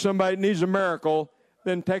you know somebody needs a miracle,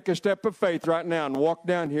 then take a step of faith right now and walk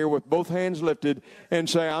down here with both hands lifted and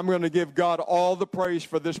say, I'm going to give God all the praise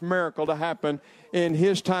for this miracle to happen in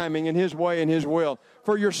His timing, in His way, in His will.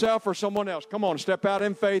 For yourself or someone else. Come on, step out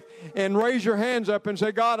in faith and raise your hands up and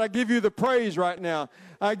say, God, I give You the praise right now.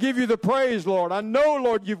 I give You the praise, Lord. I know,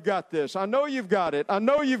 Lord, You've got this. I know You've got it. I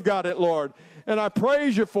know You've got it, Lord. And I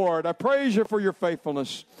praise You for it. I praise You for Your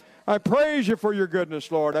faithfulness. I praise You for Your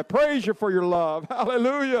goodness, Lord. I praise You for Your love.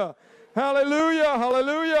 Hallelujah. Hallelujah,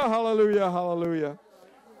 hallelujah, hallelujah, hallelujah.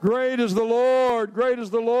 Great is the Lord, great is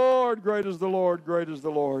the Lord, great is the Lord, great is the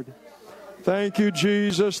Lord. Thank You,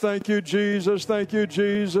 Jesus, thank You, Jesus, thank You,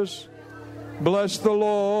 Jesus. Bless the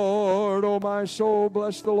Lord, oh my soul,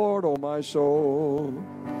 bless the Lord, oh my soul.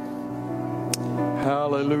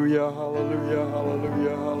 Hallelujah, hallelujah,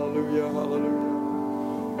 hallelujah, hallelujah, hallelujah.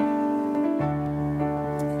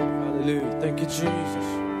 Hallelujah, thank You,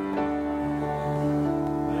 Jesus.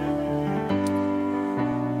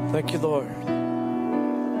 Thank you, Lord.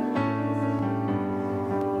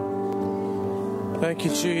 Thank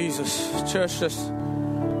you, Jesus. Church,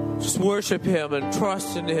 just worship Him and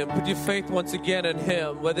trust in Him. Put your faith once again in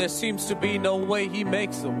Him. Where there seems to be no way, He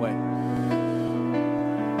makes a way.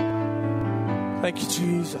 Thank you,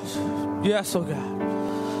 Jesus. Yes, oh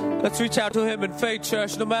God. Let's reach out to Him in faith,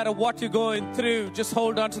 church. No matter what you're going through, just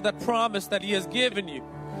hold on to that promise that He has given you.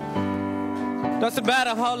 Doesn't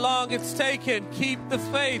matter how long it's taken, keep the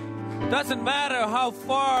faith. Doesn't matter how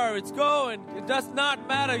far it's going. It does not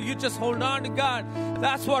matter. You just hold on to God.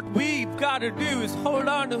 That's what we've got to do, is hold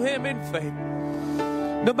on to Him in faith.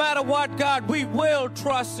 No matter what, God, we will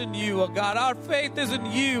trust in You, oh God. Our faith is in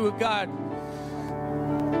You, oh God.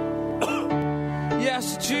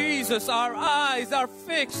 Yes, Jesus, our eyes are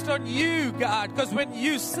fixed on You, God, because when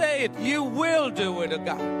You say it, You will do it, oh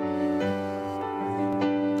God.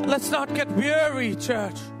 Let's not get weary,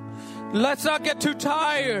 church. Let's not get too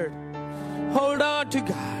tired. Hold on to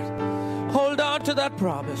God. Hold on to that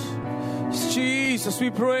promise. Jesus, we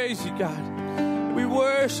praise You, God. We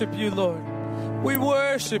worship You, Lord. We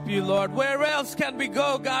worship You, Lord. Where else can we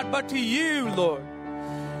go, God, but to You, Lord?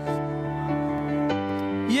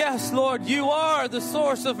 Yes, Lord, You are the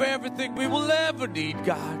source of everything we will ever need,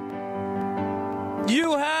 God.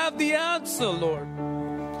 You have the answer, Lord.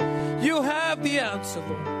 You have the answer,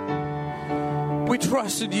 Lord. We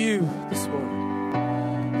trust in You this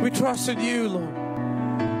morning. We trust in You, Lord.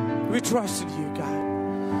 We trust in You,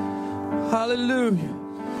 God.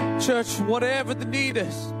 Hallelujah. Church, whatever the need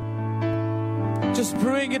is, just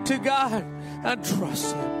bring it to God and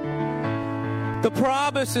trust Him. The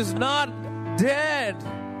promise is not dead.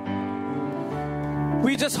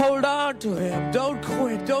 We just hold on to Him. Don't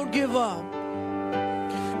quit. Don't give up.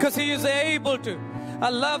 Because He is able to. I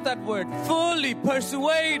love that word. Fully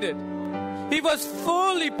persuaded. He was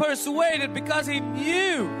fully persuaded because he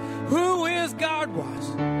knew who his God was.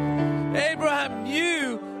 Abraham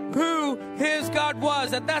knew who his God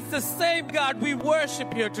was. And that's the same God we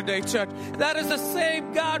worship here today, church. That is the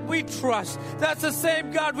same God we trust. That's the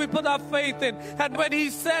same God we put our faith in. And when He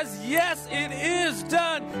says, yes, it is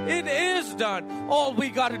done, it is done. All we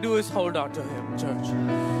got to do is hold on to Him,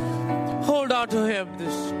 church. Hold on to Him.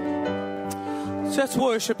 Just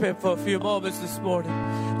worship Him for a few moments this morning.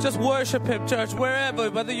 Just worship Him, church, wherever,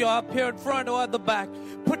 whether you're up here in front or at the back.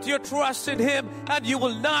 Put your trust in Him and you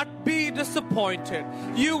will not be disappointed.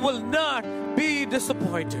 You will not be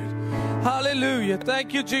disappointed. Hallelujah.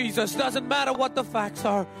 Thank You, Jesus. Doesn't matter what the facts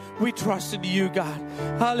are. We trust in You, God.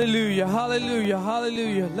 Hallelujah. Hallelujah.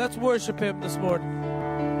 Hallelujah. Let's worship Him this morning.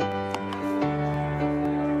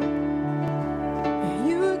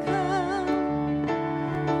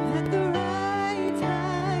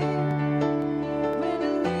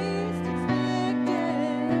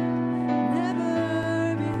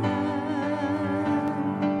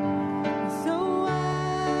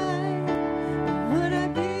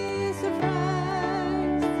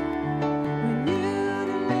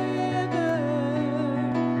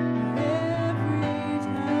 Every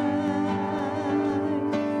time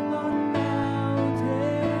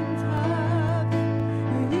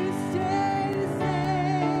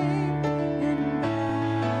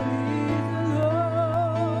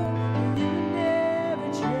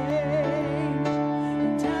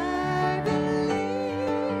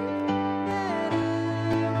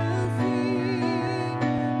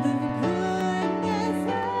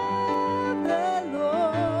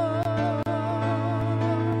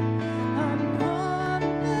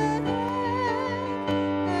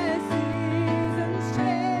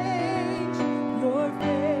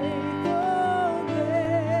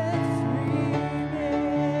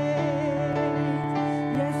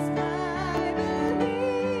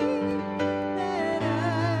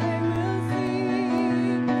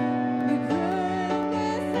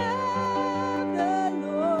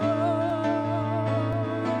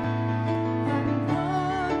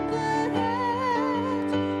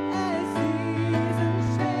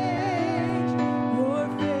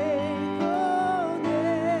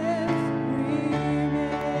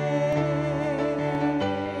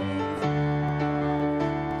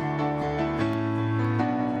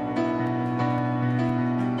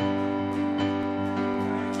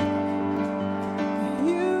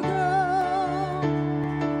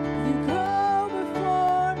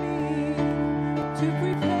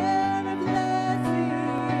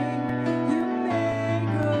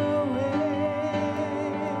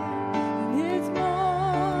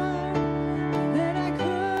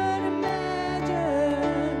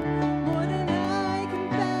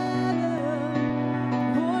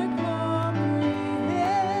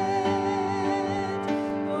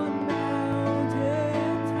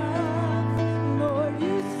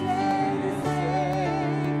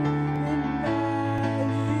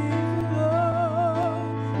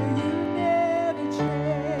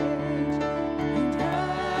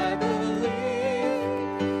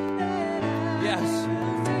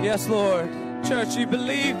Yes, Lord. Church, you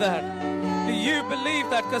believe that? Do you believe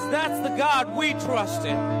that? Because that's the God we trust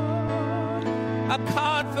in. A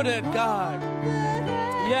confident God.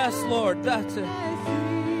 Yes, Lord, that's it.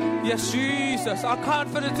 Yes, Jesus. Our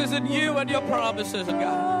confidence is in you and your promises,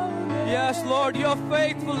 God. Yes, Lord, your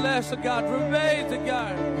faithfulness, God, remains,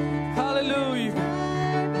 God. Hallelujah.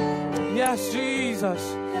 Yes,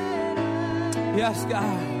 Jesus. Yes,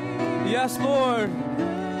 God. Yes, Lord.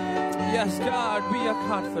 Yes, God, be a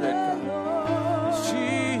confident God.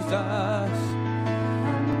 Jesus.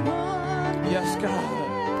 Yes, God.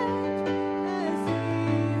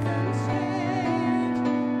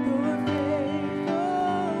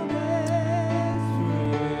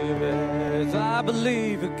 I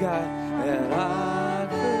believe in God, and I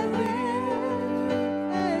believe.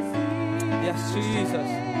 Yes, Jesus.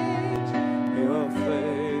 Your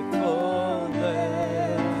faithfulness.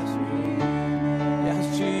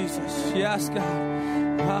 Yes, Jesus. Yes,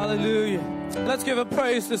 God. Hallelujah. Let's give Him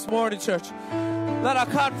praise this morning, church. Let our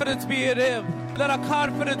confidence be in Him. Let our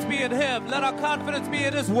confidence be in Him. Let our confidence be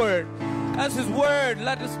in His Word. As His Word,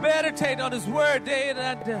 let us meditate on His Word day in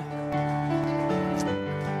and day.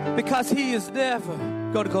 Because He is never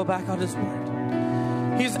going to go back on His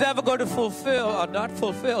Word. He's never going to fulfill or not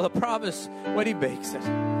fulfill a promise when He makes it.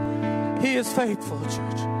 He is faithful,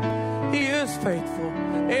 church. He is faithful.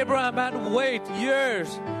 Abraham had to wait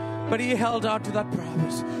years, but he held on to that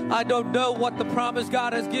promise. I don't know what the promise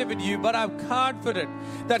God has given you, but I'm confident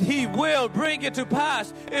that He will bring it to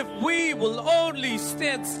pass if we will only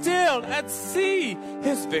stand still and see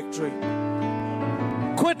His victory.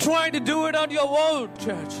 Quit trying to do it on your own,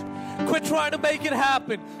 church. Quit trying to make it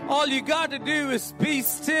happen. All you got to do is be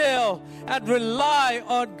still and rely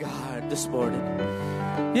on God this morning.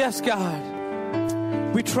 Yes, God.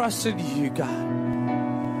 We trust in you, God.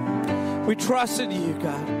 We trust in you,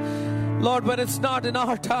 God. Lord, when it's not in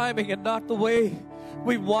our timing and not the way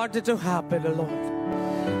we want it to happen, Lord.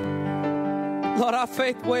 Lord, our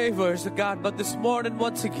faith wavers, God, but this morning,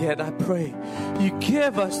 once again, I pray you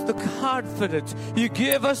give us the confidence, you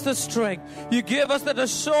give us the strength, you give us that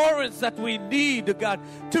assurance that we need, God,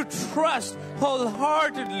 to trust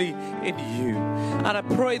wholeheartedly in you. And I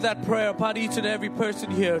pray that prayer upon each and every person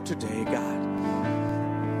here today, God.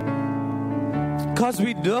 Because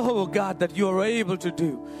we know, God, that you are able to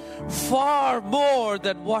do far more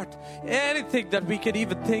than anything that we can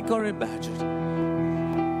even think or imagine.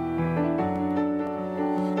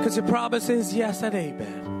 Because your promise is yes and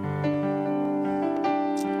amen.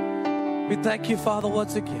 We thank you, Father,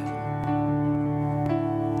 once again.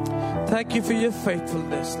 Thank you for your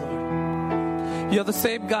faithfulness, Lord. You're the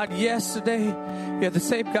same God yesterday, you're the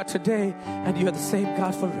same God today, and you're the same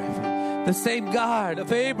God forever. The same God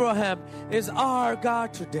of Abraham is our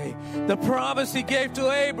God today. The promise He gave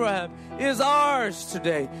to Abraham is ours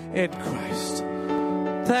today in Christ.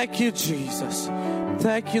 Thank you, Jesus.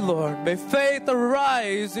 Thank you, Lord. May faith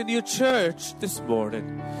arise in your church this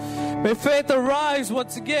morning. May faith arise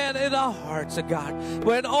once again in our hearts, God.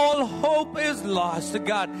 When all hope is lost,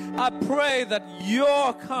 God, I pray that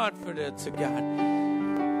your confidence, God,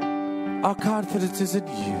 our confidence is in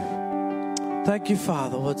you. Thank you,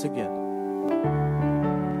 Father, once again.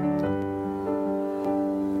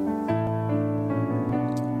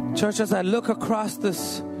 Church, as I look across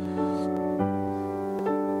this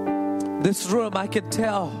room, I can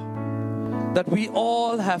tell that we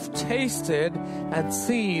all have tasted and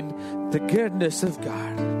seen the goodness of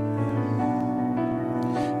God.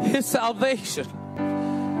 His salvation.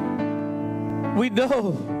 We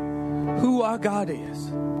know who our God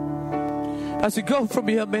is. As we go from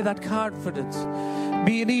here, may that confidence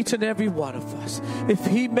be in each and every one of us. If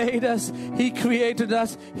He made us, He created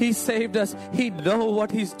us, He saved us, He knows what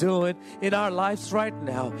He's doing in our lives right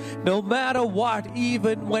now. No matter what,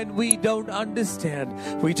 even when we don't understand,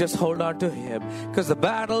 we just hold on to Him. Because the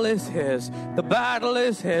battle is His. The battle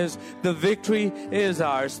is His. The victory is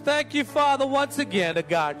ours. Thank you, Father, once again,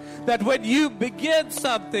 God, that when you begin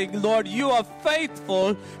something, Lord, you are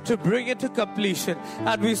faithful to bring it to completion.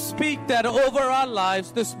 And we speak that over our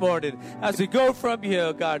lives this morning. As we go from here,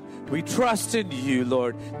 God, we trust in you,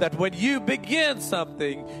 Lord, that when you begin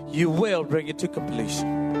something, you will bring it to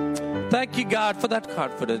completion. Thank you, God, for that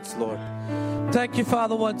confidence, Lord. Thank you,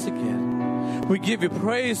 Father, once again. We give you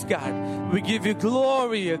praise, God. We give you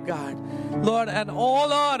glory, God, Lord, and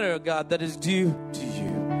all honor, God, that is due to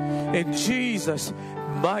you. In Jesus'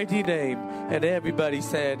 mighty name. And everybody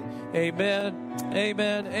said, amen,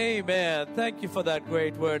 amen, amen. Thank you for that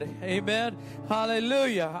great word. Amen.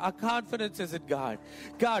 Hallelujah. Our confidence is in God.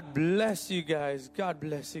 God bless you guys. God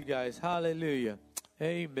bless you guys. Hallelujah.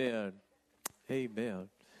 Amen. Amen.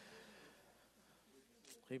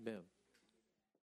 Amen.